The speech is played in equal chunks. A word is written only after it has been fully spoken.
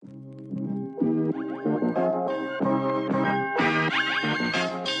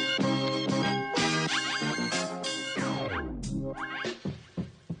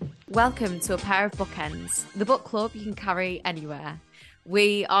Welcome to A Pair of Bookends, the book club you can carry anywhere.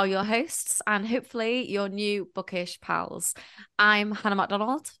 We are your hosts and hopefully your new bookish pals. I'm Hannah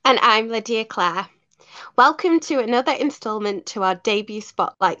MacDonald. And I'm Lydia Clare. Welcome to another instalment to our debut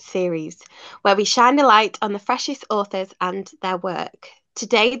Spotlight series, where we shine a light on the freshest authors and their work.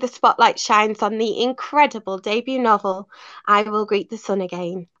 Today, the spotlight shines on the incredible debut novel, I Will Greet the Sun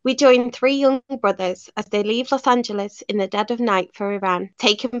Again. We join three young brothers as they leave Los Angeles in the dead of night for Iran,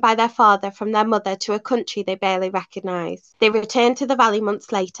 taken by their father from their mother to a country they barely recognise. They return to the Valley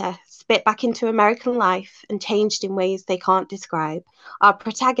months later, spit back into American life and changed in ways they can't describe. Our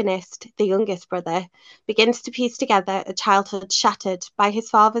protagonist, the youngest brother, begins to piece together a childhood shattered by his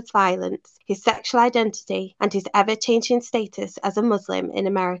father's violence, his sexual identity, and his ever-changing status as a Muslim in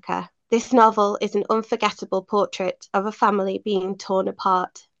America. This novel is an unforgettable portrait of a family being torn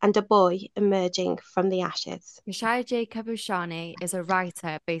apart and a boy emerging from the ashes. Khashayar Khabushani is a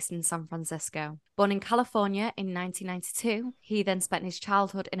writer based in San Francisco. Born in California in 1992, he then spent his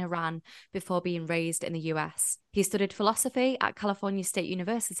childhood in Iran before being raised in the US. He studied philosophy at California State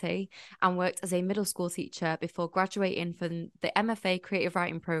University and worked as a middle school teacher before graduating from the MFA Creative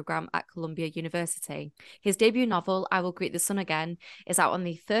Writing program at Columbia University. His debut novel, I Will Greet the Sun Again, is out on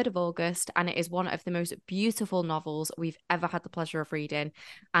the 3rd of August, and it is one of the most beautiful novels we've ever had the pleasure of reading.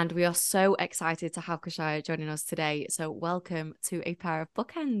 And we are so excited to have Khashayar joining us today. So welcome to A Pair of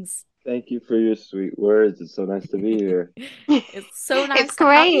Bookends. Thank you for your sweet words. It's so nice to be here. It's so It's nice to have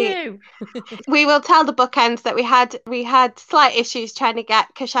great. you. We will tell the bookends that we had slight issues trying to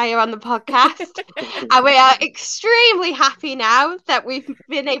get Khashayar on the podcast, and we are extremely happy now that we've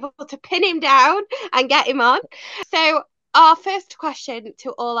been able to pin him down and get him on. So our first question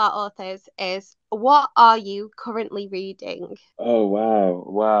to all our authors is, what are you currently reading? Oh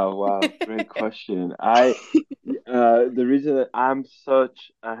wow. Great question. The reason that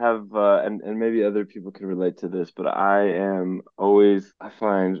I have and maybe other people can relate to this, but I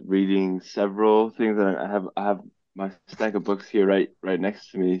find reading several things that I have my stack of books here right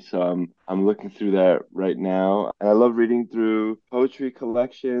next to me, so I'm looking through that right now, and I love reading through poetry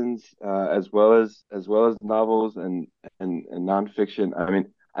collections, as well as novels and nonfiction. I mean,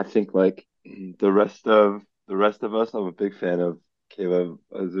 I think like the rest of us, I'm a big fan of Caleb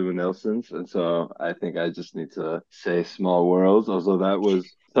Azua Nelson's, and so I think I just need to say Small Worlds. Although that was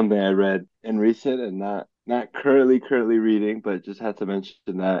something I read in recent and not currently reading, but just had to mention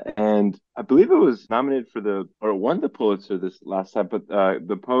that. And I believe it was nominated for the or won the Pulitzer this last time. But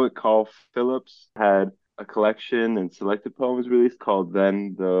the poet Carl Phillips had a collection and selected poems released called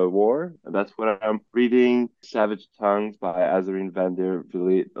Then the War. That's what I'm reading. Savage Tongues by Azarine van der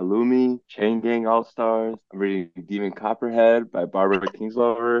Vliet Alumi. Chain Gang All Stars. I'm reading Demon Copperhead by Barbara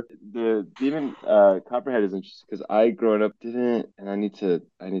Kingslover. The Demon Copperhead is interesting because I growing up didn't, and I need to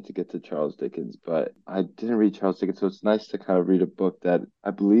get to Charles Dickens, but I didn't read Charles Dickens, so it's nice to kind of read a book that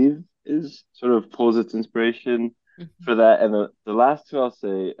I believe is sort of pulls its inspiration for that. And the last two I'll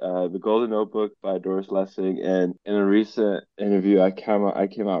say, The Golden Notebook by Doris Lessing. And in a recent interview, I came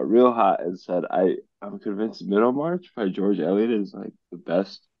out real hot and said I'm convinced Middlemarch by George Eliot is like the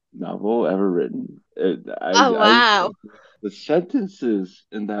best novel ever written. Oh wow. The sentences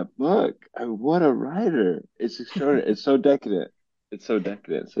in that book, what a writer. It's extraordinary. It's so decadent. It's so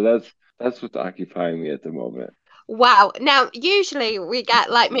decadent. So that's what's occupying me at the moment. Wow. Now, usually we get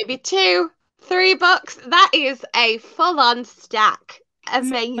like maybe two, three books. That is a full-on stack.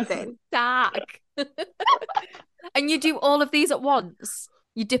 Amazing. Stack. And you do all of these at once?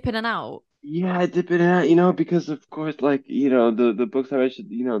 You dip in and out? Yeah, I dip in and out, because of course, like, the books I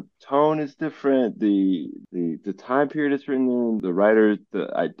mentioned, tone is different, the time period it's written in, the writers,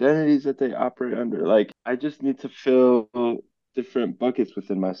 the identities that they operate under. Like, I just need to fill different buckets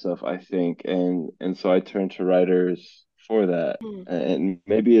within myself, I think, and so I turn to writers for that. Hmm. And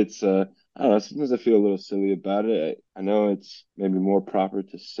maybe it's I don't know, sometimes I feel a little silly about it. I know it's maybe more proper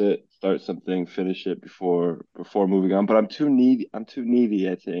to start something, finish it before moving on, but I'm too needy,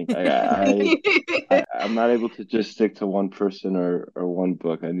 I think. I'm not able to just stick to one person or one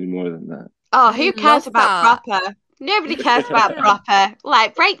book. I need more than that. Oh, I who cares love about that. proper? Nobody cares about Yeah. proper.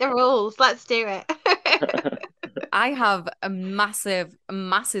 Like, break the rules. Let's do it. I have a massive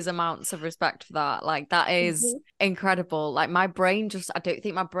amounts of respect for that. Like, that is Mhm. incredible. Like, I don't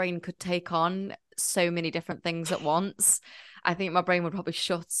think my brain could take on so many different things at once. I think my brain would probably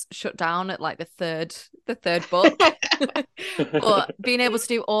shut down at like the third book. But being able to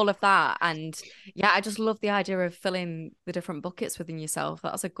do all of that, and yeah, I just love the idea of filling the different buckets within yourself.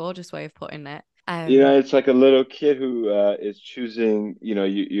 That's a gorgeous way of putting it. It's like a little kid who is choosing,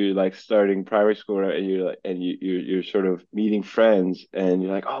 you're like starting primary school, right? And you're like, and you're sort of meeting friends, and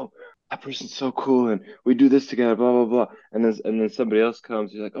you're like, oh, that person's so cool, and we do this together, blah blah blah. And then somebody else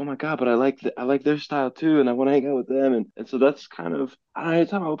comes, you're like, oh my God, but I like their style too, and I want to hang out with them, and so that's kind of, I don't know, every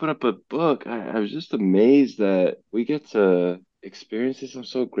time I open up a book, I was just amazed that we get to experience this. I'm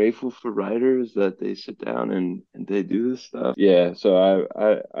so grateful for writers that they sit down and they do this stuff. Yeah, so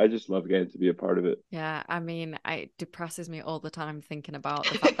I just love getting to be a part of it. Yeah, I mean, it depresses me all the time thinking about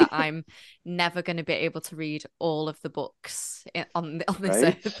the fact that I'm never going to be able to read all of the books on this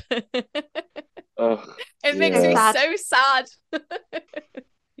Right? earth. Oh, It makes So me yeah. sad. so sad.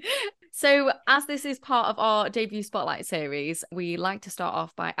 So, as this is part of our debut spotlight series, we like to start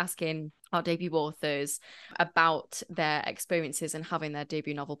off by asking our debut authors about their experiences in having their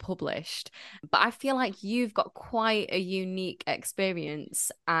debut novel published. But I feel like you've got quite a unique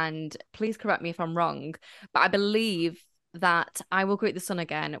experience, and please correct me if I'm wrong, but I believe that I Will Greet the Sun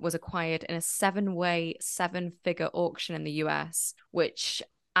Again was acquired in a 7-way, 7-figure auction in the US, which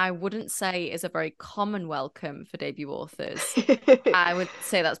I wouldn't say is a very common welcome for debut authors. I would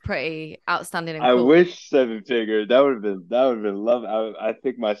say that's pretty outstanding and I cool. wish seven figure. That would have been love. I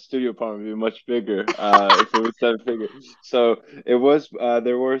think my studio apartment would be much bigger if it was seven figure. So it was.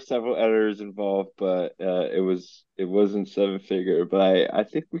 There were several editors involved, but it wasn't seven figure. But I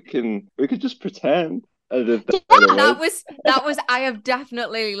think we could just pretend as if that it That was. was I have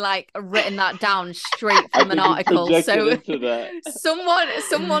definitely like written that down straight I from an think we article. projected So into that.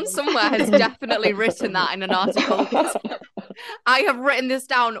 someone somewhere has definitely written that in an article, because I have written this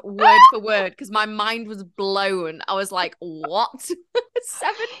down word for word because my mind was blown. I was like, what? 7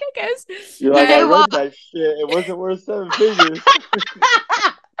 figures? You're You like, I know read what? that shit. It wasn't worth seven figures.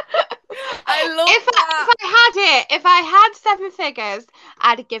 I love If that. if I had 7 figures,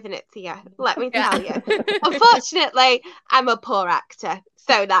 I'd have given it to you. Let me Yeah. tell you. Unfortunately, I'm a poor actor,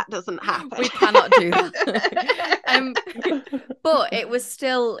 so that doesn't happen. We cannot do that. But it was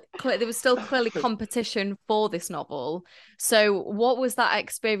still there was still clearly competition for this novel. So what was that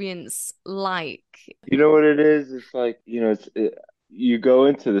experience like? You know what it is? It's like, you go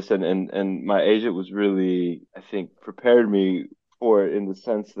into this, and my agent was really, I think, prepared me for it in the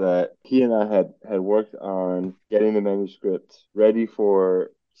sense that he and I had worked on getting the manuscript ready for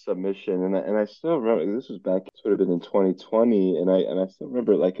submission, and I still remember this was back, this would have been in 2020, and I still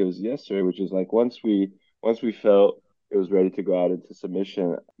remember it like it was yesterday, which is like once we felt it was ready to go out into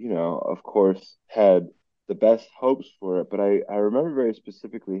submission, of course, had the best hopes for it. But I remember very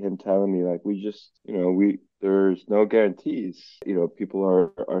specifically him telling me, like, we just, there's no guarantees. People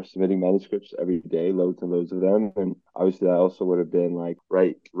are submitting manuscripts every day, loads and loads of them. And obviously that also would have been like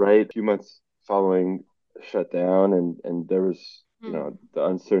right a few months following the shutdown, and there was, the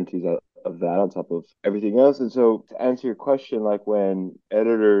uncertainties of that on top of everything else. And so, to answer your question, like when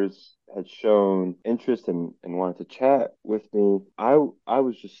editors had shown interest and wanted to chat with me, I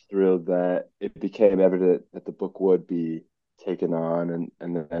was just thrilled that it became evident that the book would be taken on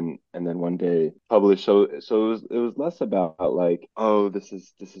and then one day published. So it was less about like, oh, this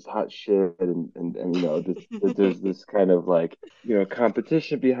is hot shit, and there's this kind of like,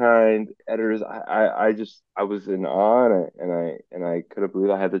 competition behind editors. I was in awe, and I couldn't believe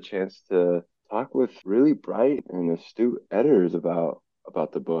I had the chance to talk with really bright and astute editors about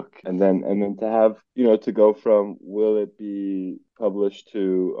the book, and then to have, to go from will it be published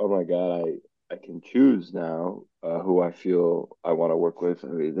to, oh my God, I can choose now who I feel I want to work with. I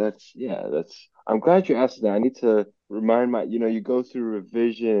mean, that's. I'm glad you asked that. I need to remind you go through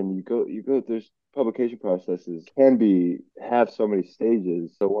revision, you go. There's publication processes can have so many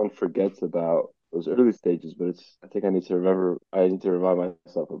stages, so one forgets about those early stages. But I think I need to remind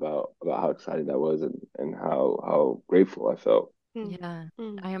myself about how exciting that was, and how grateful I felt. Yeah,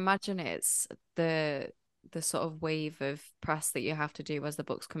 Mm. I imagine it's the sort of wave of press that you have to do as the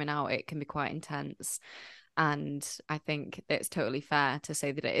book's coming out. It can be quite intense. And I think it's totally fair to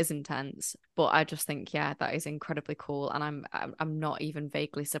say that it is intense. But I just think, yeah, that is incredibly cool. And I'm not even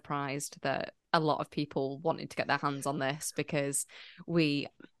vaguely surprised that a lot of people wanted to get their hands on this, because we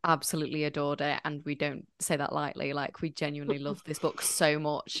absolutely adored it, and we don't say that lightly. Like, we genuinely love this book so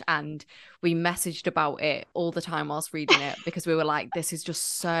much, and we messaged about it all the time whilst reading it, because we were like, this is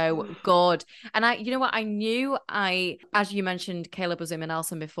just so good. And you know what, I knew, as you mentioned Caleb Uzuma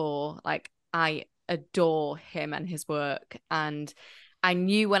Nelson before, like, I adore him and his work, and I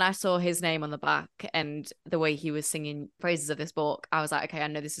knew when I saw his name on the back and the way he was singing praises of this book, I was like, okay, I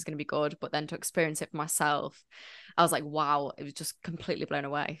know this is going to be good. But then to experience it for myself, I was like, wow, it was just completely blown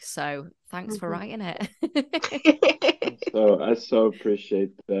away. So thanks for writing it. I so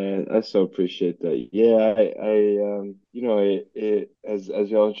appreciate that. I so appreciate that. Yeah, you know, it as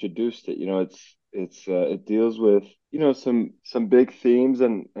y'all introduced it, you know, it deals with, you know, some big themes,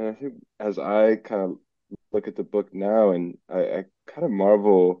 and I think as I kind of look at the book now, and I kind of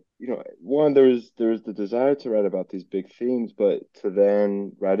marvel, you know, one, there's the desire to write about these big themes, but to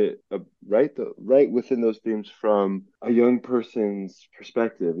then write within those themes from a young person's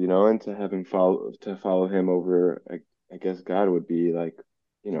perspective, you know, and to follow him over, I guess God would be like,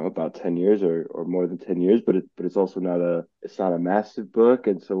 you know, about 10 years or more than 10 years, but it's also it's not a massive book.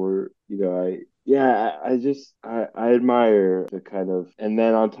 And so we're, you know, I just I admire the kind of, and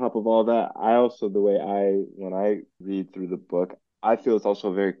then on top of all that, I also, the way when I read through the book, I feel it's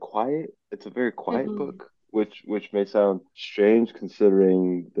also very quiet. It's a very quiet Mhm. book, which may sound strange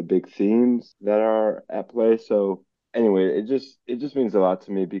considering the big themes that are at play. So anyway, it just means a lot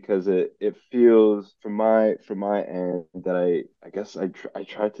to me because it feels from my end that I guess I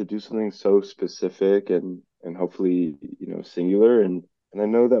try to do something so specific and hopefully, you know, singular, and I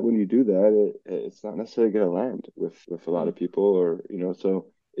know that when you do that, it's not necessarily going to land with a lot of people, or, you know, so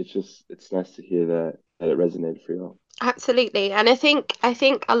it's nice to hear that it resonated for you. Absolutely. And I think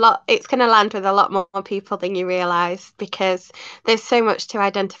a lot it's going to land with a lot more people than you realize, because there's so much to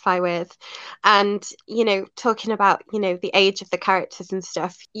identify with. And, talking about, the age of the characters and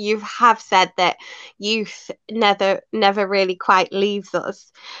stuff, you have said that youth never really quite leaves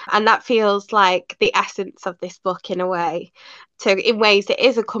us. And that feels like the essence of this book in a way. So in ways it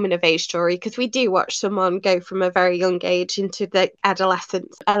is a coming of age story, because we do watch someone go from a very young age into the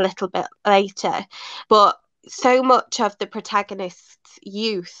adolescence a little bit later. But so much of the protagonist's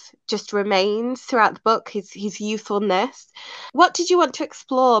youth just remains throughout the book, his youthfulness. What did you want to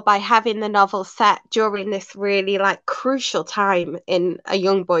explore by having the novel set during this really like crucial time in a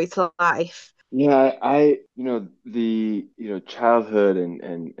young boy's life? Yeah, you know, childhood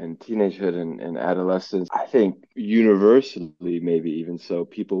and teenagehood and adolescence, I think universally, maybe even so,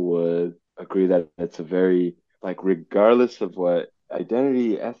 people would agree that it's a very, like, regardless of what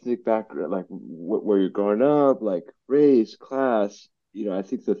identity, ethnic background, like where you're growing up, like race, class, you know, I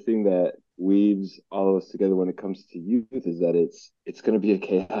think the thing that weaves all of us together when it comes to youth is that it's going to be a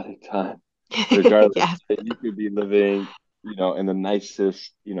chaotic time, regardless. Yes. You could be living, you know, in the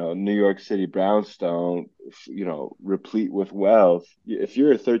nicest, you know, New York City brownstone, you know, replete with wealth. If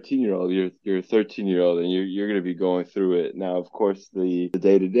you're a 13-year-old, you're a 13-year-old, and you're going to be going through it. Now, of course, the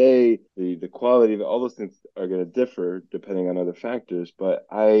day to day, the quality of it, all those things are going to differ depending on other factors. But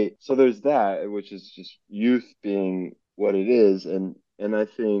so there's that, which is just youth being what it is, and I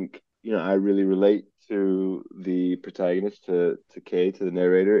think, you know, I really relate to the protagonist, to Kay, to the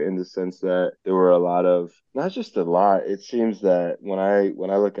narrator, in the sense that there were a lot of, not just a lot, it seems that when I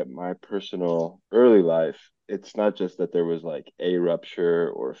look at my personal early life, it's not just that there was like a rupture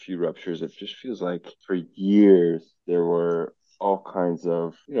or a few ruptures. It just feels like for years there were all kinds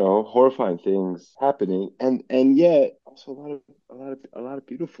of, you know, horrifying things happening, and yet also a lot of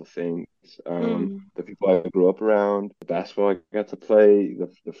beautiful things. Mm, The people I grew up around, the basketball I got to play,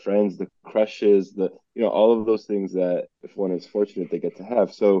 the friends, the crushes, you know, all of those things that, if one is fortunate, they get to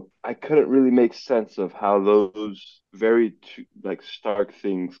have. So I couldn't really make sense of how those very like stark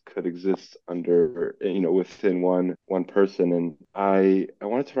things could exist under, you know, within one person. And I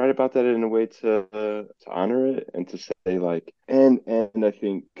wanted to write about that in a way to honor it, and to say, like, and I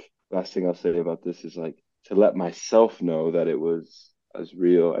think last thing I'll say about this is, like, to let myself know that it was as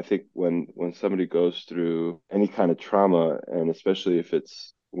real. I think when somebody goes through any kind of trauma, and especially if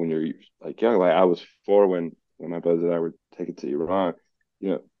it's when you're like young, like I was 4 when my brothers and I were taken to Iran, you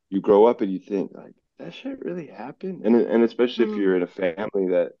know, you grow up and you think, like, that shit really happened, and especially if you're mm, in a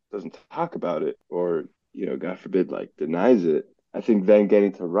family that doesn't talk about it, or, you know, God forbid, like, denies it. I think then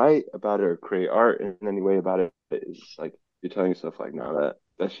getting to write about it or create art in any way about it is like, you're telling yourself, like, no,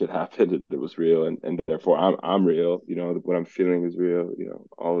 that shit happened. It was real, and therefore I'm real. You know, what I'm feeling is real. You know,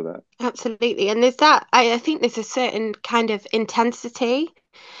 all of that. absolutely. And there's that, I think there's a certain kind of intensity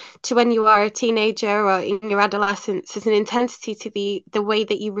to when you are a teenager or in your adolescence. There's an intensity to the way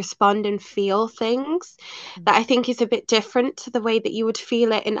that you respond and feel things that I think is a bit different to the way that you would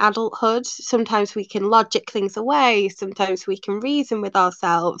feel it in adulthood. Sometimes we can logic things away, sometimes we can reason with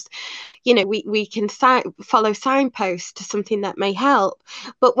ourselves, we can follow signposts to something that may help.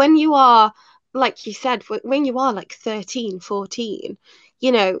 But when you are, like you said, when you are like 13, 14,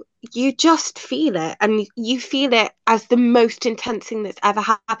 you know, you just feel it, and you feel it as the most intense thing that's ever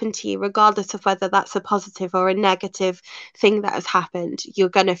happened to you, regardless of whether that's a positive or a negative thing that has happened. You're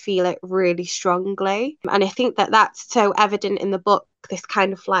going to feel it really strongly. And I think that that's so evident in the book, this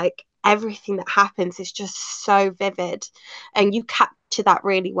kind of like everything that happens is just so vivid, and you capture that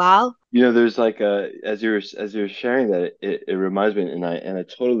really well. You know, there's like as you're sharing that, it reminds me, and I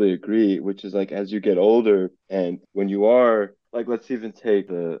totally agree, which is like as you get older and when you are like, let's even take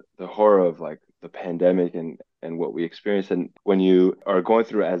the horror of like the pandemic and what we experience, and when you are going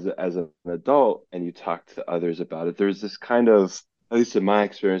through as an adult and you talk to others about it, there's this kind of, at least in my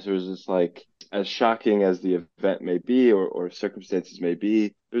experience, there's this like, as shocking as the event may be, or circumstances may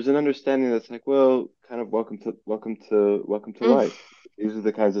be, there's an understanding that's like, well, kind of welcome to Mm, life. These are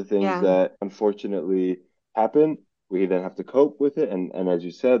the kinds of things yeah. that unfortunately happen. We then have to cope with it. And as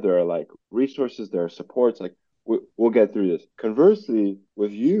you said, there are like resources, there are supports, like we'll get through this. Conversely,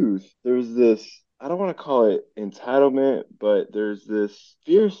 with youth, there's this, I don't want to call it entitlement, but there's this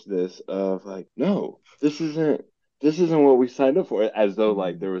fierceness of like, no, this isn't what we signed up for, as though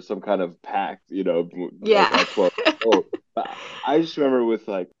like Mm. there was some kind of pact, Yeah. at 12 years old. But I just remember with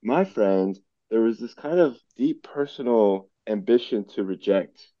like my friends, there was this kind of deep personal ambition to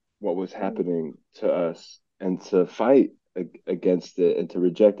reject what was happening to us and to fight against it and to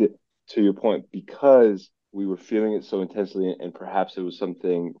reject it, to your point, because we were feeling it so intensely, and perhaps it was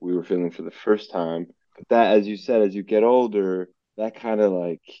something we were feeling for the first time. But that, as you said, as you get older, that kind of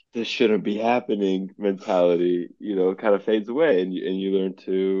like, this shouldn't be happening mentality, kind of fades away, and you learn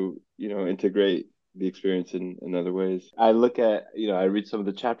to, integrate the experience in other ways. I look at, I read some of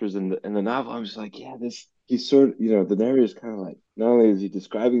the chapters in the novel. I'm just like, yeah, he's sort of, the narrator is kind of like, not only is he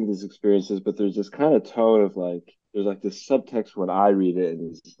describing these experiences, but there's this kind of tone of like, there's like this subtext when I read it,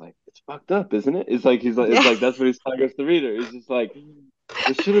 and it's just like, it's fucked up, isn't it? It's like it's Yeah. like that's what he's telling us, the reader. It's just like,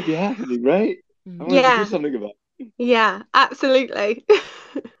 this shouldn't be happening, right? I wanted to do Yeah. something about it. Yeah, absolutely.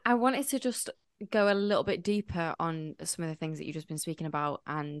 I wanted to just go a little bit deeper on some of the things that you've just been speaking about.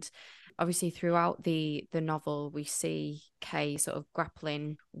 And obviously throughout the novel, we see Kay sort of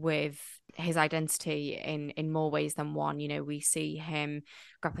grappling with his identity in more ways than one. We see him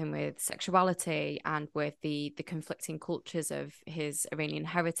grappling with sexuality and with the conflicting cultures of his Iranian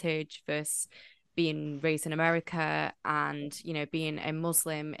heritage versus being raised in America, and being a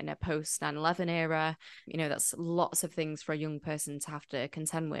Muslim in a post 9/11 era. That's lots of things for a young person to have to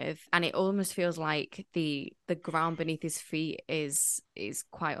contend with, and it almost feels like the ground beneath his feet is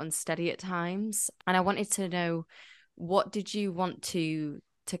quite unsteady at times. And I wanted to know, what did you want to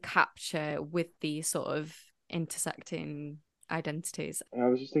capture with these sort of intersecting identities? And I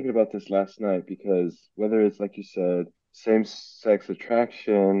was just thinking about this last night, because whether it's like you said, same-sex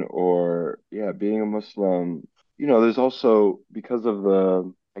attraction, or yeah, being a Muslim, there's also, because of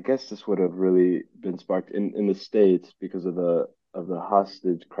the, I guess this would have really been sparked in the States because of the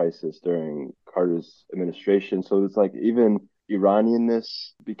hostage crisis during Carter's administration. So it's like even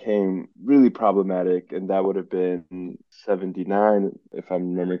Iranianness became really problematic, and that would have been 79, if I'm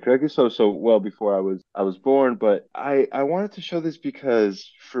remembering correctly. So well before I was born. But I wanted to show this because,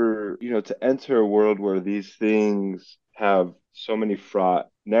 for to enter a world where these things have so many fraught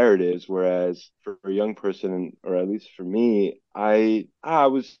narratives, whereas for a young person, or at least for me, I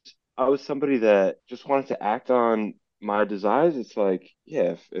was somebody that just wanted to act on my desires. It's like,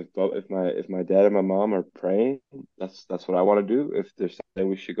 yeah, if my dad and my mom are praying, that's what I want to do. If they're saying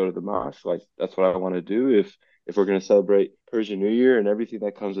we should go to the mosque, like that's what I want to do. If we're going to celebrate Persian New Year and everything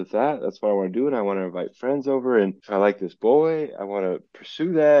that comes with that, that's what I want to do. And I want to invite friends over. And if I like this boy, I want to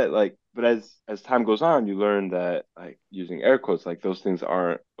pursue that. Like, but as time goes on, you learn that, like, using air quotes, like, those things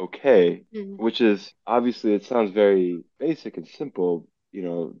aren't okay, Mm. which is, obviously, it sounds very basic and simple,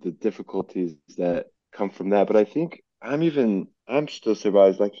 the difficulties that come from that. But I think I'm still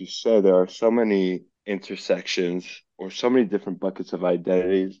surprised, like you said, there are so many intersections, or so many different buckets of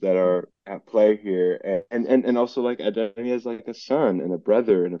identities that are at play here. And also, like, identity as like a son and a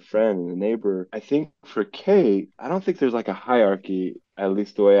brother and a friend and a neighbor. I think for Kate, I don't think there's like a hierarchy, at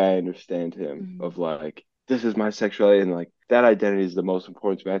least the way I understand him, Mm. of like, this is my sexuality, and like that identity is the most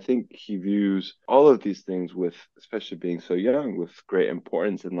important to me. I think he views all of these things, with, especially being so young, with great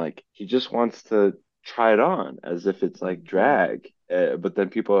importance, and like he just wants to try it on as if it's like Mhm. drag. But then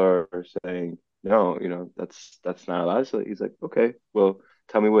people are saying, no, that's not allowed. So he's like, okay, well,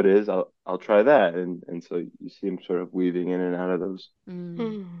 tell me what it is. I'll try that. And so you see him sort of weaving in and out of those.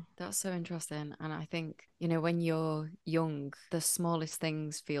 Mm. That's so interesting. And I think, when you're young, the smallest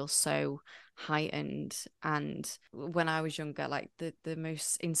things feel so heightened. And when I was younger, like the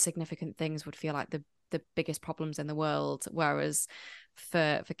most insignificant things would feel like the the biggest problems in the world, whereas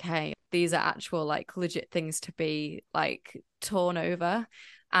for Kay, these are actual like legit things to be like torn over.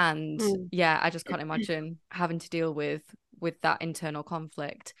 And yeah, I just can't imagine having to deal with that internal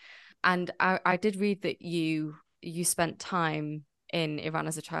conflict. And I did read that you spent time in Iran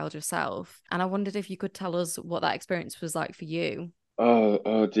as a child yourself, and I wondered if you could tell us what that experience was like for you.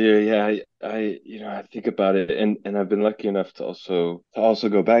 Oh dear, yeah. I think about it, and I've been lucky enough to also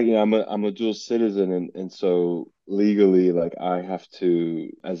go back. I'm a dual citizen, and so legally, like I have to,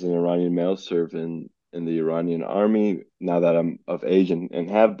 as an Iranian male, serve in the Iranian army now that I'm of age and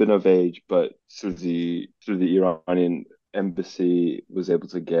have been of age, but through the Iranian embassy was able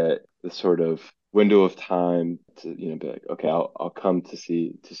to get the sort of window of time to, be like, okay, I'll come to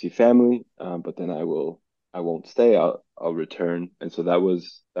see family, but then I won't stay. I'll return. And so that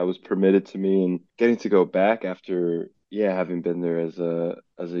was permitted to me. And getting to go back after, yeah, having been there as a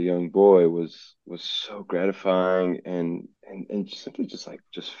young boy was so gratifying and simply just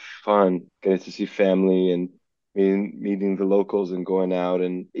fun. Getting to see family and meeting the locals and going out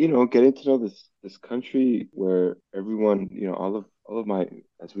and getting to know this country where everyone, all of my,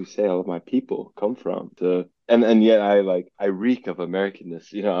 as we say, all of my people come from. And yet I reek of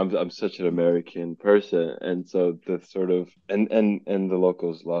Americanness. I'm such an American person, and so the sort of and the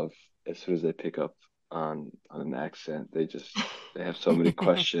locals love as soon as they pick up on an accent, they have so many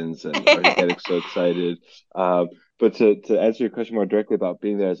questions and are getting so excited. But to answer your question more directly about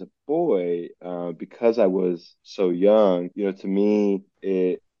being there as a boy, because I was so young, to me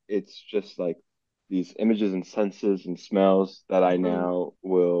it's just like these images and senses and smells that I now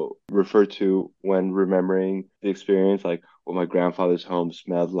will refer to when remembering the experience, like what my grandfather's home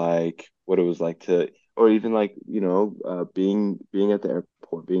smelled like, what it was like to, or even like, being at the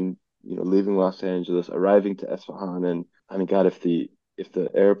airport, leaving Los Angeles, arriving to Esfahan, and I mean, God, if the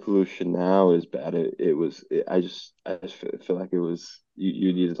air pollution now is bad, I just feel like it was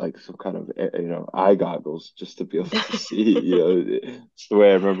you needed like some kind of eye goggles just to be able to see. It's the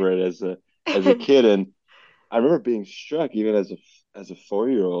way I remember it as a kid, and I remember being struck even as a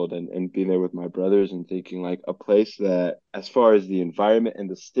 4-year old and being there with my brothers and thinking like a place that, as far as the environment and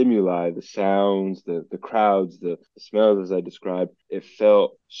the stimuli, the sounds, the crowds, the smells as I described, it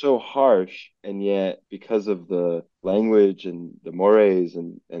felt so harsh, and yet because of the language and the mores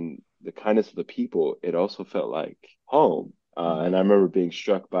and the kindness of the people, it also felt like home. And I remember being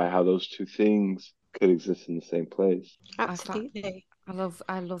struck by how those two things could exist in the same place. Absolutely.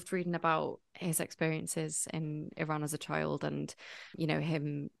 I loved reading about his experiences in Iran as a child, and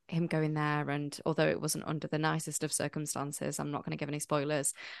him going there, and although it wasn't under the nicest of circumstances, I'm not going to give any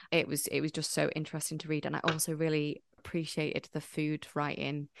spoilers. It was just so interesting to read, and I also really appreciated the food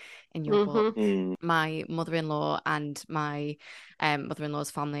writing in your book. Mm. My mother-in-law and my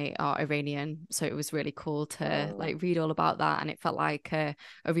mother-in-law's family are Iranian, so it was really cool to like read all about that, and it felt like a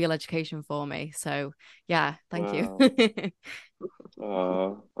real education for me. So yeah, thank you.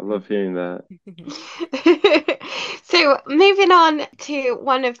 Wow. I love hearing that. So moving on to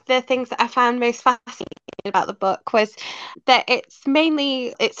one of the things that I found most fascinating about the book was that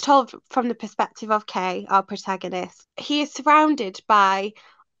it's told from the perspective of Kay, our protagonist. He is surrounded by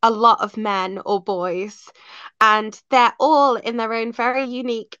a lot of men or boys, and they're all in their own very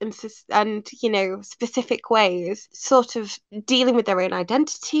unique and specific ways, sort of dealing with their own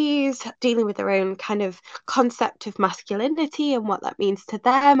identities, dealing with their own kind of concept of masculinity and what that means to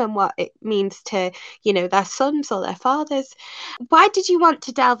them and what it means to their sons or their fathers. Why did you want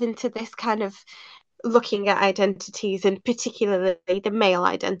to delve into this kind of looking at identities, and particularly the male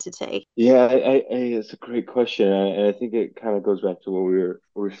identity? Yeah, it's a great question, and I think it kind of goes back to what we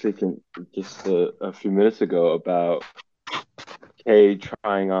were speaking just a few minutes ago about Kay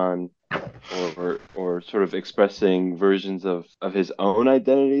trying on or sort of expressing versions of his own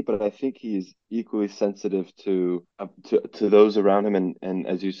identity, but I think he's equally sensitive to those around him and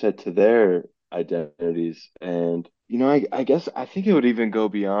as you said, to their identities. And I guess I think it would even go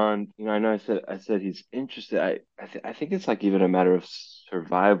beyond. I know I said he's interested. I think it's like even a matter of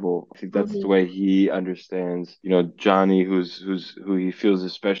survival. I think that's the way he understands. Johnny, who he feels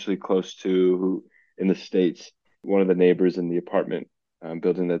especially close to, who in the States, one of the neighbors in the apartment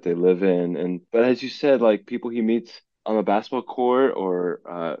building that they live in. But as you said, like people he meets on the basketball court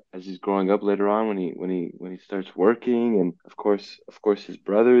or as he's growing up later on when he starts working, and of course his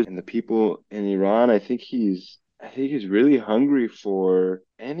brothers and the people in Iran. I think he's really hungry for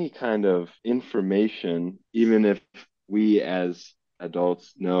any kind of information, even if we as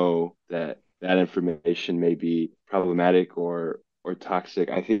adults know that information may be problematic or toxic.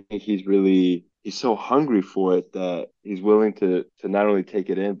 I think he's so hungry for it that he's willing to not only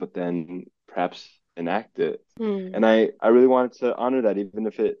take it in, but then perhaps enact it. Mm. And I really wanted to honor that, even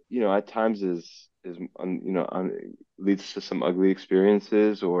if it, at times is leads to some ugly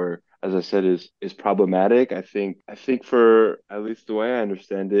experiences, or as I said, is problematic. I think for at least the way I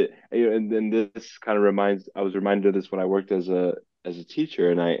understand it, and then this kind of I was reminded of this when I worked as a teacher,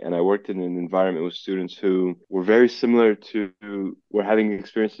 and I worked in an environment with students who were having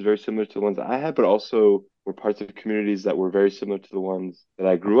experiences very similar to the ones that I had, but also were parts of communities that were very similar to the ones that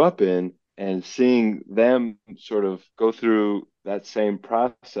I grew up in. And seeing them sort of go through that same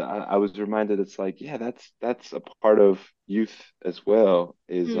process, I was reminded it's like, yeah, that's a part of youth as well,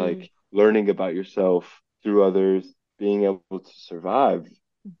 is Mm. like learning about yourself through others, being able to survive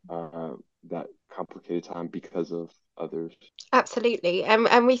uh, that complicated time because of others. Absolutely.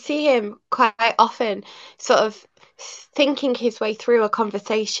 And we see him quite often sort of thinking his way through a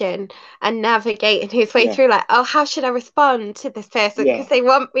conversation and navigating his way Yeah, through, like, oh, how should I respond to this person? yeah, Because they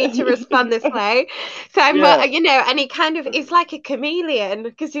want me to respond this way. So yeah. and he kind of is like a chameleon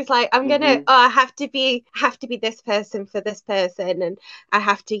because he's like, Hmm. I have to be this person for this person. And I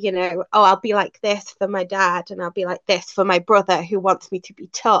have to, oh, I'll be like this for my dad and I'll be like this for my brother who wants me to be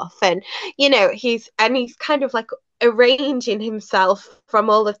tough. And, he's kind of like arranging himself from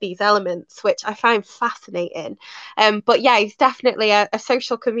all of these elements, which I find fascinating. But yeah, he's definitely a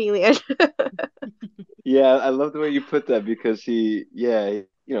social chameleon. Yeah, I love the way you put that because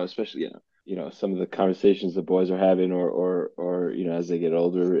especially, some of the conversations the boys are having or as they get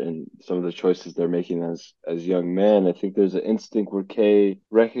older and some of the choices they're making as young men, I think there's an instinct where Kay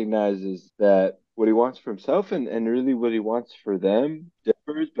recognizes that what he wants for himself and really what he wants for them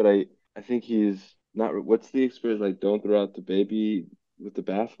differs, but I think he's not, what's the experience like, don't throw out the baby with the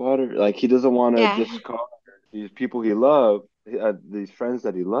bathwater. Like he doesn't want to Yeah, discard these people he loves, these friends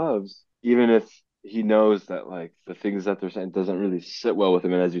that he loves, even if he knows that like the things that they're saying doesn't really sit well with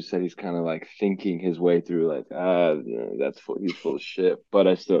him. And as you said, he's kind of like thinking his way through like, he's full of shit. But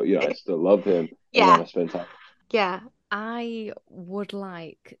I still love him and yeah, want to spend time. yeah. I would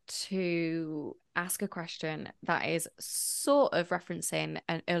like to ask a question that is sort of referencing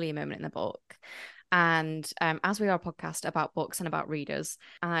an earlier moment in the book. And as we are a podcast about books and about readers,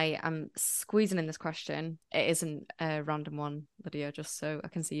 I am squeezing in this question. It isn't a random one, Lydia, just so I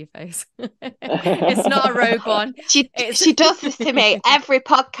can see your face. It's not a rogue one. It's She does this to me every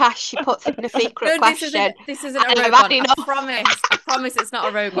podcast. She puts in a secret no, question, this isn't a and I've rogue had one. enough. I promise it's not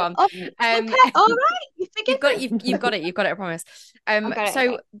a rogue one. Oh, okay, all right, you You've got forgiven. you've got it, I promise. I got it. So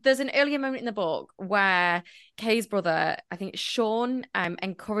Okay. there's an earlier moment in the book where Kay's brother, I think Sean,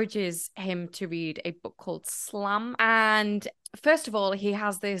 encourages him to read a book called Slam. And first of all, he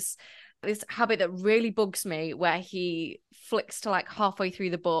has this habit that really bugs me where he flicks to like halfway through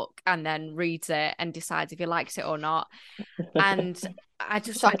the book and then reads it and decides if he likes it or not. And I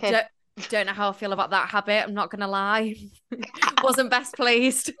Shocking. don't know how I feel about that habit. I'm not gonna lie. Wasn't best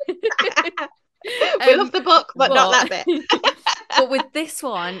pleased. We love the book, but not but that bit. but with this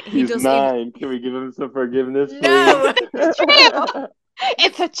one, he He's does it. 9. Can we give him some forgiveness, please? No, It's true.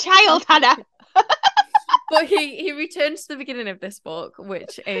 It's a child, Hannah. but he returns to the beginning of this book,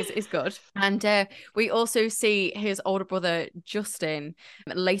 which is good. And we also see his older brother Justin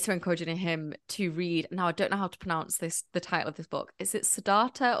later encouraging him to read. Now I don't know how to pronounce the title of this book. Is it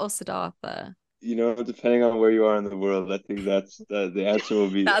Siddhartha or Siddhartha? Depending on where you are in the world, I think the answer will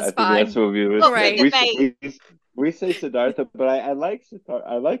be. That's I think the fine. answer will be Up for Great. debate. we say Siddhartha, but I like Siddhartha.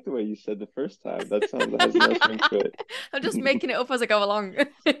 I like the way you said the first time. That has a nice ring to it. I'm just making it up as I go along.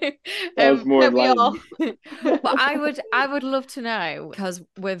 That was more Don't we all? enlightened. But I would love to know, because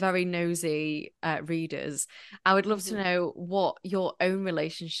we're very nosy readers. I would love to know what your own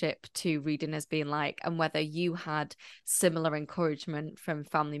relationship to reading has been like, and whether you had similar encouragement from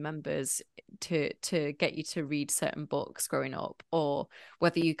family members to get you to read certain books growing up, or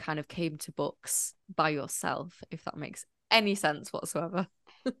whether you kind of came to books by yourself, if that makes any sense whatsoever.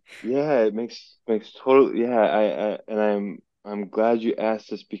 Yeah, it makes total. Yeah, and I'm glad you asked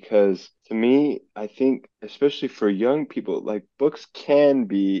this because to me, I think especially for young people, like books can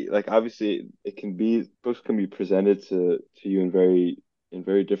be like obviously books can be presented to you in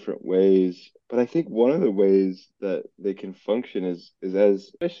very different ways. But I think one of the ways that they can function is as,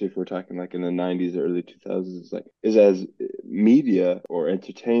 especially if we're talking like in the 90s or early 2000s, is as media or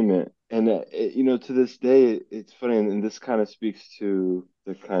entertainment. And to this day, it's funny, and this kind of speaks to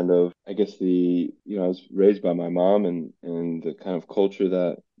the kind of, I guess I was raised by my mom and the kind of culture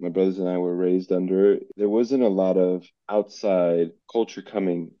that my brothers and I were raised under. There wasn't a lot of outside culture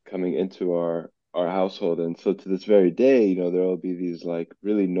coming into our household. And so to this very day, there will be these like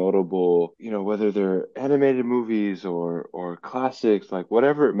really notable, whether they're animated movies or classics, like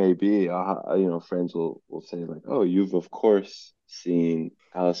whatever it may be, friends will say like, "Oh, you've of course seen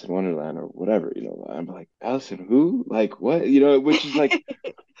Alice in Wonderland or whatever." I'm like, "Alice in who? Like what?" Which is like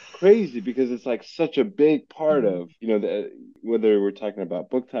crazy because it's like such a big part Mm. of, whether we're talking about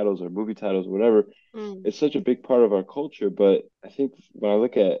book titles or movie titles, or whatever, Mm. it's such a big part of our culture. But I think when I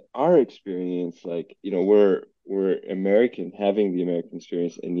look at our experience, like, we're American having the American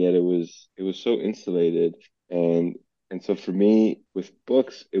experience, and yet it was so insulated. And so for me with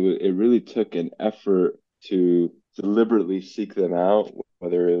books, it really took an effort to deliberately seek them out,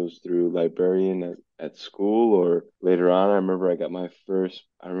 whether it was through librarian at school or later on. I remember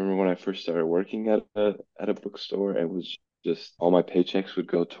when I first started working at a bookstore, and it was just all my paychecks would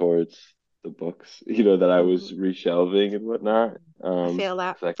go towards the books, that I was Mhm. reshelving and whatnot. I feel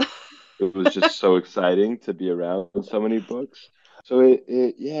that. 'Cause it was just so exciting to be around so many books. So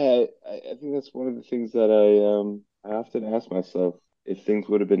yeah, I think that's one of the things that I often ask myself, if things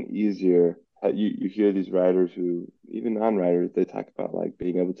would have been easier. You hear these writers who, even non-writers, they talk about like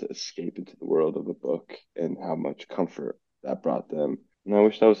being able to escape into the world of a book and how much comfort that brought them. And I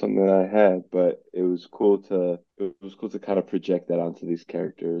wish that was something that I had, but it was cool to kind of project that onto these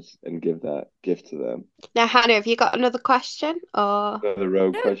characters and give that gift to them. Now, Hannah, have you got another question or? Another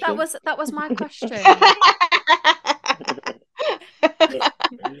rogue No, that question. was my question.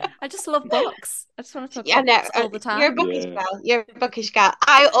 I just love books. I just want to talk Yeah, about no, books all the you're a time. bookish Yeah. girl. You're a bookish girl.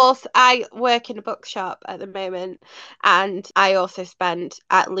 I work in a bookshop at the moment, and I also spend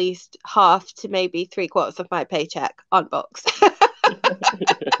at least half to maybe three-quarters of my paycheck on books.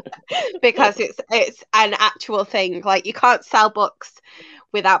 Because it's an actual thing. Like you can't sell books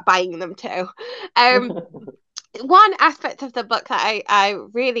without buying them too. Um, one aspect of the book that I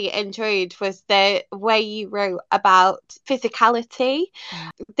really enjoyed was the way you wrote about physicality.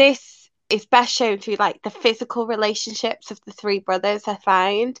 Mm. This is best shown through like the physical relationships of the three brothers. I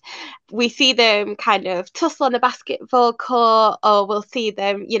find we see them kind of tussle on a basketball court, or we'll see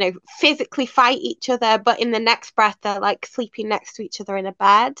them, physically fight each other, but in the next breath they're like sleeping next to each other in a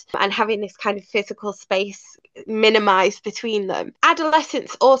bed and having this kind of physical space minimized between them.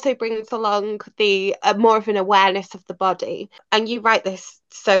 Adolescence also brings along the more of an awareness of the body, and you write this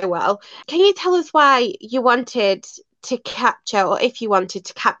so well. Can you tell us why you wanted to capture, or if you wanted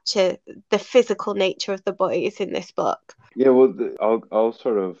to capture, the physical nature of the boys in this book? Yeah, well, I'll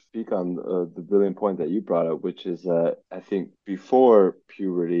sort of speak on the brilliant point that you brought up, which is that I think before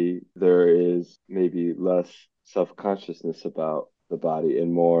puberty, there is maybe less self-consciousness about the body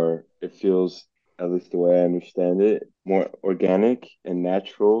and more, it feels, at least the way I understand it, more organic and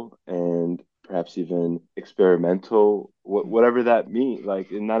natural and perhaps even experimental, whatever that means.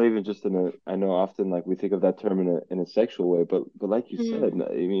 Like, and not even just I know often like we think of that term in a sexual way, but like you said, Mm.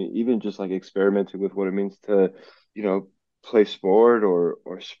 I mean, even just like experimenting with what it means to, you know, play sport or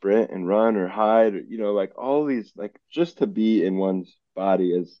sprint and run or hide, or, like all these, like just to be in one's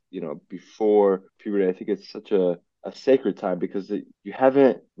body as, before puberty. I think it's such a sacred time because you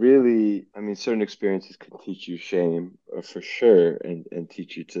haven't really, I mean, certain experiences can teach you shame, for sure, and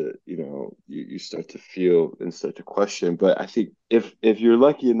teach you to, you start to feel and start to question. But I think if you're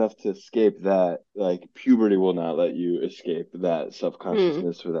lucky enough to escape that, like puberty will not let you escape that Mm.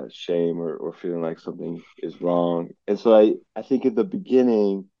 self-consciousness or that shame, or feeling like something is wrong. And so I think at the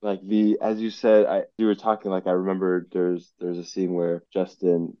beginning, like as you said, you were talking, like I remember there's a scene where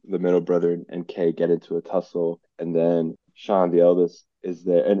Justin, the middle brother, and Kay get into a tussle, and then Sean, the eldest, is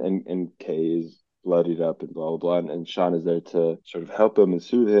there, and Kay is bloodied up and blah blah blah, and Sean is there to sort of help him and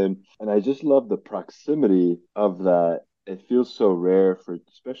soothe him. And I just love the proximity of that. It feels so rare for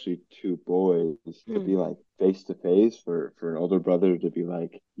especially two boys to be Mm. like face to face, for an older brother to be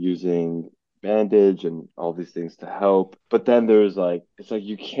like using bandage and all these things to help. But then there's like, it's like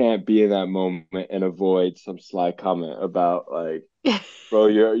you can't be in that moment and avoid some sly comment about like, bro,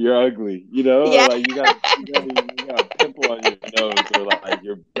 you're ugly, or Yeah. like you got a pimple on your nose, or like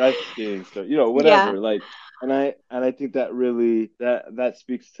your breath stinks, or Yeah. whatever. Like, and I think that really that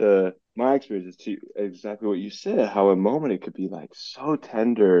speaks to my experiences, to exactly what you said, how a moment it could be like so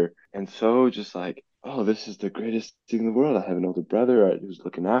tender and so just like, oh, this is the greatest thing in the world. I have an older brother, who's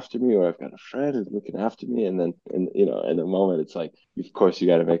looking after me, or I've got a friend who's looking after me. And then, in the moment, it's like, of course, you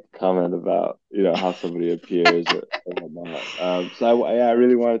got to make a comment about, how somebody appears, or whatnot. So I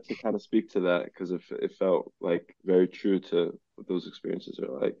really wanted to kind of speak to that because it felt like very true to what those experiences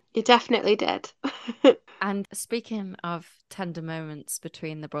are like. You definitely did. And speaking of tender moments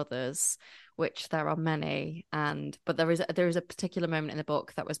between the brothers, which there are many, but there is a particular moment in the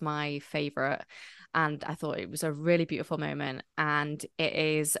book that was my favorite, and I thought it was a really beautiful moment. And it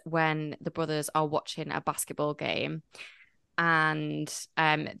is when the brothers are watching a basketball game, and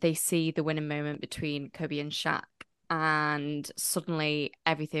they see the winning moment between Kobe and Shaq, and suddenly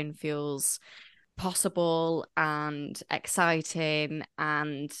everything feels possible and exciting.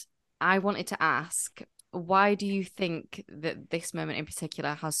 And I wanted to ask, why do you think that this moment in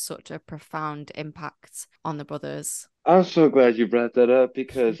particular has such a profound impact on the brothers? I'm so glad you brought that up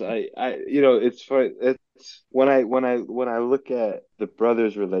because it's funny. It's when I look at the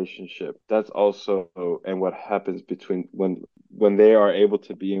brothers' relationship, that's also and what happens between when they are able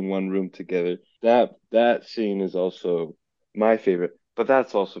to be in one room together. That scene is also my favorite, but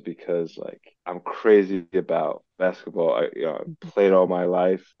that's also because like I'm crazy about basketball. I played all my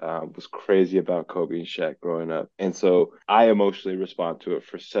life. Was crazy about Kobe and Shaq growing up, and so I emotionally respond to it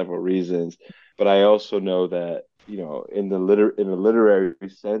for several reasons. But I also know that in a literary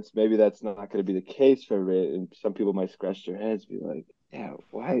sense, maybe that's not going to be the case for everybody. And some people might scratch their heads, be like, "Yeah,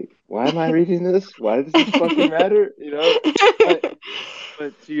 why am I reading this? Why does this fucking matter?"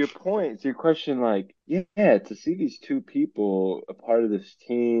 But to your point, to your question, like, yeah, to see these two people a part of this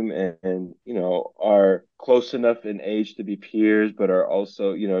team and are close enough in age to be peers, but are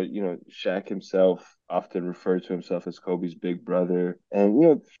also, Shaq himself often referred to himself as Kobe's big brother.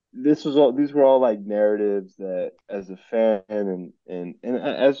 And, these were all like narratives that as a fan and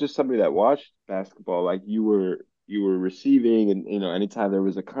as just somebody that watched basketball, like you were receiving and anytime there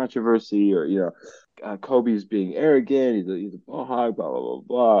was a controversy or Kobe's being arrogant. He's a ball hog, blah blah blah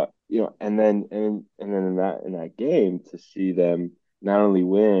blah. And then in that game to see them not only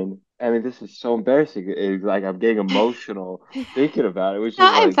win. I mean, this is so embarrassing. It's like I'm getting emotional thinking about it, which is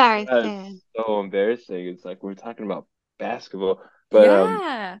Not like that's embarrassing. so embarrassing. It's like we're talking about basketball, but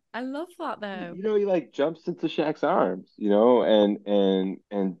Yeah, I love that though. he like jumps into Shaq's arms,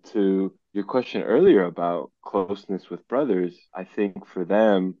 and to your question earlier about closeness with brothers, I think for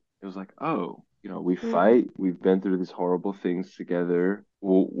them it was like, oh, we Mm. fight, we've been through these horrible things together.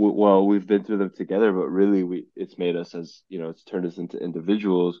 Well, we've been through them together, but really, it's made us as it's turned us into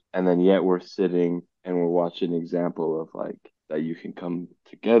individuals, and then yet we're sitting and we're watching an example of like that you can come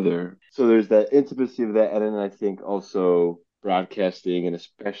together. So there's that intimacy of that, and then I think also broadcasting and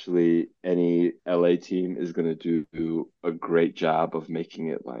especially any LA team is going to do a great job of making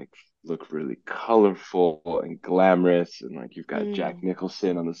it like look really colorful and glamorous and like you've got Jack Mm.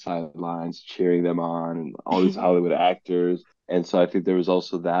 Nicholson on the sidelines cheering them on and all these Hollywood actors. And so I think there was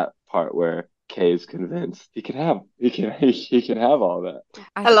also that part where Kay is convinced he can have all that.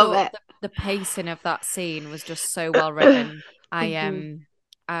 I I love thought it. the pacing of that scene was just so well written. I Mhm.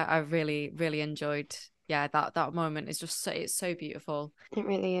 I really really enjoyed, yeah, that moment is just it's so beautiful. It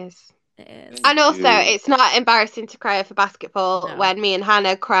really is. It is. And Thank also, you. it's not embarrassing to cry over basketball No. when me and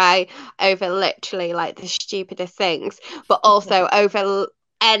Hannah cry over literally like the stupidest things, but also over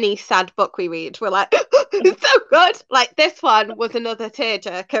any sad book we read. We're like, it's so good. Like this one was another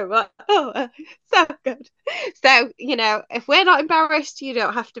tearjerker. We're like, oh, so good. So, if we're not embarrassed, you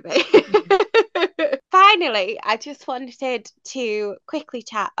don't have to be. Finally, I just wanted to quickly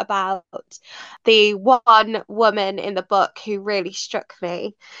chat about the one woman in the book who really struck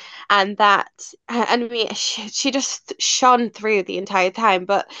me and I mean she just shone through the entire time,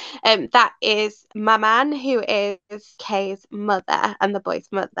 but that is Maman, who is Kay's mother and the boy's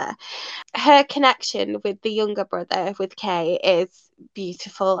mother. Her connection with the younger brother with Kay is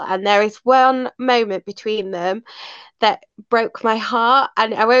beautiful, and there is one moment between them that broke my heart,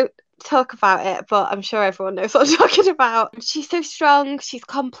 and I won't talk about it, but I'm sure everyone knows what I'm talking about. She's so strong, she's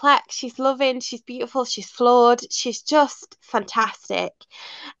complex, she's loving, she's beautiful, she's flawed, she's just fantastic.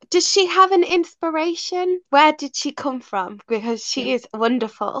 Does she have an inspiration? Where did she come from? Because she is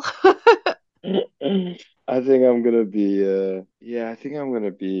wonderful. I think I'm gonna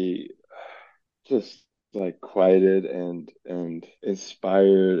be just like quieted and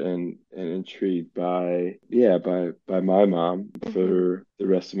inspired and intrigued by my mom Mhm. for the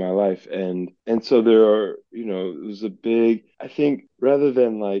rest of my life. And so there are, it was a big, I think rather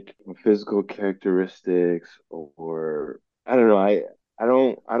than like physical characteristics or I don't know,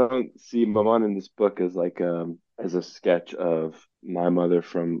 I don't see Maman in this book as like as a sketch of my mother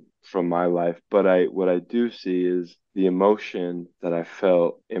from my life, but I what I do see is the emotion that I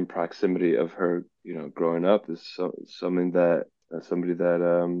felt in proximity of her, growing up is something that somebody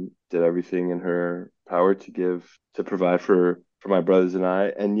that did everything in her power to provide for my brothers and I,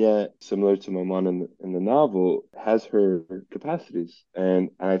 and yet similar to Maman in the novel, has her capacities, and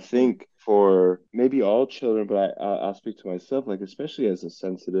I think for maybe all children, but I'll speak to myself, like especially as a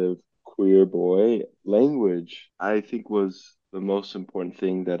sensitive queer boy, language, I think, was the most important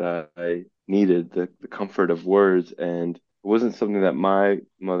thing that I needed, the comfort of words. And it wasn't something that my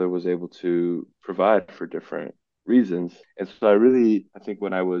mother was able to provide for different reasons. And so I think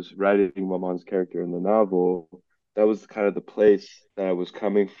when I was writing Maman's character in the novel, that was kind of the place that I was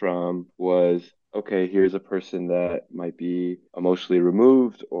coming from was, okay, here's a person that might be emotionally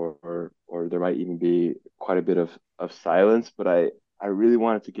removed or there might even be quite a bit of silence, but I really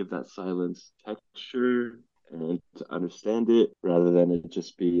wanted to give that silence texture and to understand it rather than it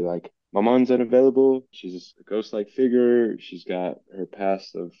just be like my mom's unavailable. She's a ghost-like figure. She's got her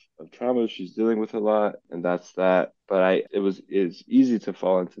past of trauma. She's dealing with a lot, and that's that. But it's easy to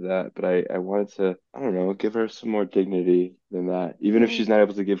fall into that. But I wanted to, I don't know, give her some more dignity than that. Even if she's not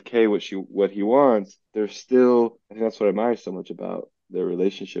able to give Kay what he wants, there's still, I think that's what I admire so much about their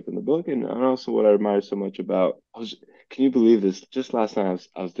relationship in the book, and also what I admire so much about. Can you believe this? Just last night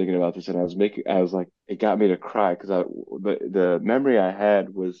I was thinking about this, and I was like, it got me to cry because the memory I had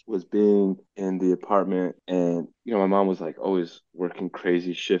was being in the apartment, and my mom was like always working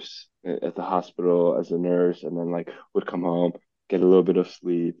crazy shifts at the hospital as a nurse, and then like would come home, get a little bit of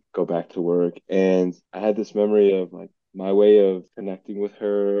sleep, go back to work, and I had this memory of like my way of connecting with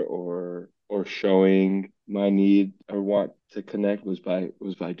her or showing my need or want to connect was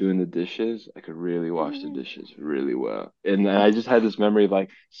by doing the dishes. I could really wash the dishes really well. And I just had this memory of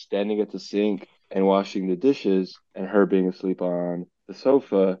like standing at the sink and washing the dishes and her being asleep on the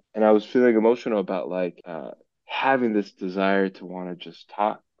sofa. And I was feeling emotional about like having this desire to want to just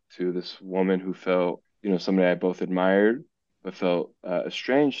talk to this woman who felt, somebody I both admired but felt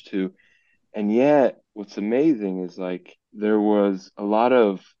estranged to. And yet, what's amazing is like there was a lot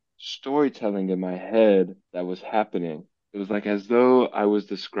of storytelling in my head that was happening. It was like as though I was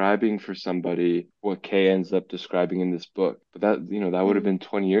describing for somebody what Kay ends up describing in this book. But that would have been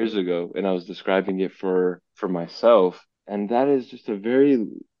 20 years ago, and I was describing it for myself. And that is just a very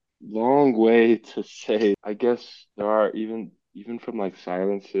long way to say, I guess there are even from like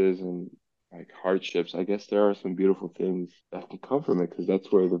silences and like hardships, I guess there are some beautiful things that can come from it because that's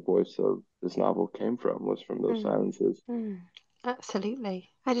where the voice of this novel came from, was from those silences. Absolutely.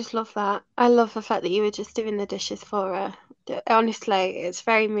 I just love that. I love the fact that you were just doing the dishes for her. Honestly, it's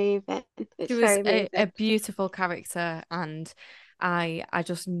very moving. She It's was very a moving. beautiful character, and I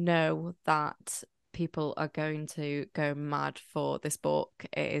just know that people are going to go mad for this book.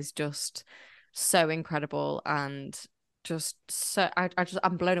 It is just so incredible and just so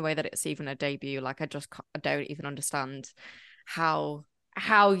I'm blown away that it's even a debut. Like I don't even understand how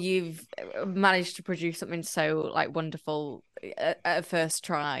you've managed to produce something so like wonderful at first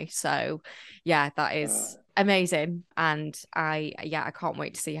try. So yeah, that Uh, is amazing. And I can't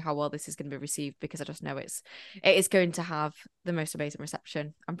wait to see how well this is going to be received because I just know it is going to have the most amazing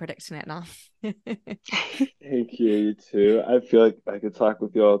reception. I'm predicting it now. Thank you, you too. I feel like I could talk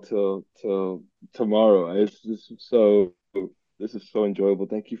with y'all till tomorrow. This is so enjoyable.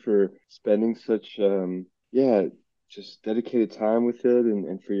 Thank you for spending such yeah, just dedicated time with it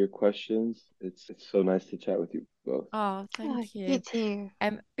and for your questions. It's so nice to chat with you both. Oh, Oh, thank you you. too.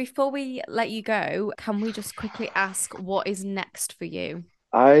 Before we let you go, can we just quickly ask what is next for you?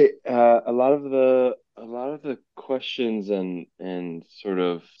 A lot of the questions and sort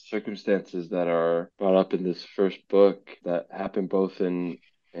of circumstances that are brought up in this first book that happen both in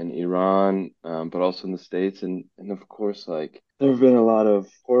Iran, but also in the States, and of course, like there have been a lot of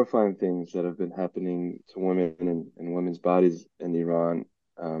horrifying things that have been happening to women and women's bodies in Iran,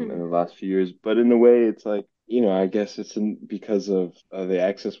 in the last few years. But in a way, it's like, I guess because of the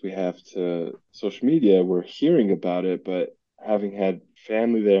access we have to social media, we're hearing about it, but having had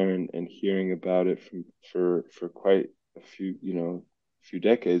family there and hearing about it for quite a few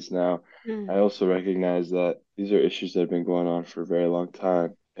decades now, I also recognize that these are issues that have been going on for a very long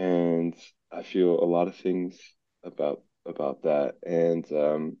time, and I feel a lot of things about that, and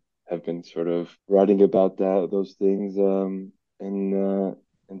have been sort of writing about those things, and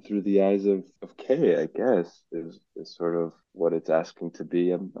through the eyes of Kay, I guess, is sort of what it's asking to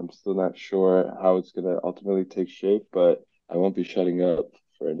be. I'm still not sure how it's gonna ultimately take shape, but I won't be shutting up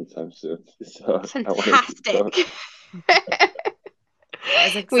for any time soon. So I want to keep going. Fantastic. That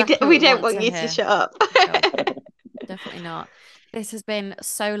is We exactly what we we don't want want to you to hear. shut up. No, definitely not. This has been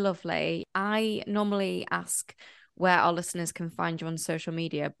so lovely. I normally ask where our listeners can find you on social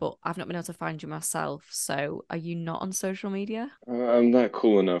media, but I've not been able to find you myself. So are you not on social media? I'm not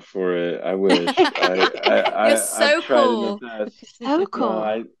cool enough for it. I wish. You're I've so tried in the cool. past. So No,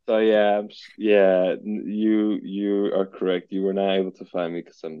 cool. yeah, yeah, you are correct. You were not able to find me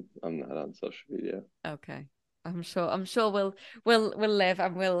because I'm not on social media. Okay. I'm sure we'll live,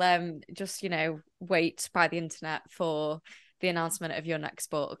 and we'll just wait by the internet for the announcement of your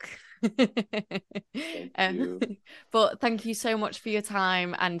next book. Thank you. But thank you so much for your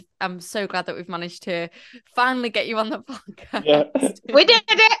time, and I'm so glad that we've managed to finally get you on the podcast. Yeah. We did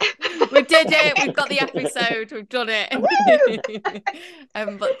it. We did it. We've got the episode. We've done it.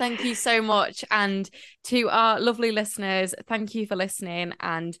 But thank you so much. And to our lovely listeners, thank you for listening.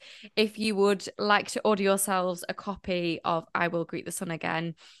 And if you would like to order yourselves a copy of I Will Greet the Sun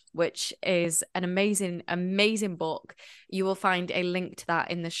Again, which is an amazing, amazing book, you will find a link to that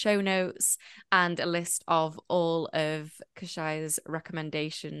in the show notes and a list of all of Khashayar's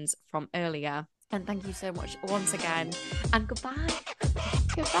recommendations from earlier. And thank you so much once again, and goodbye.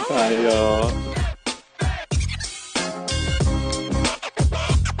 Goodbye. Bye, y'all.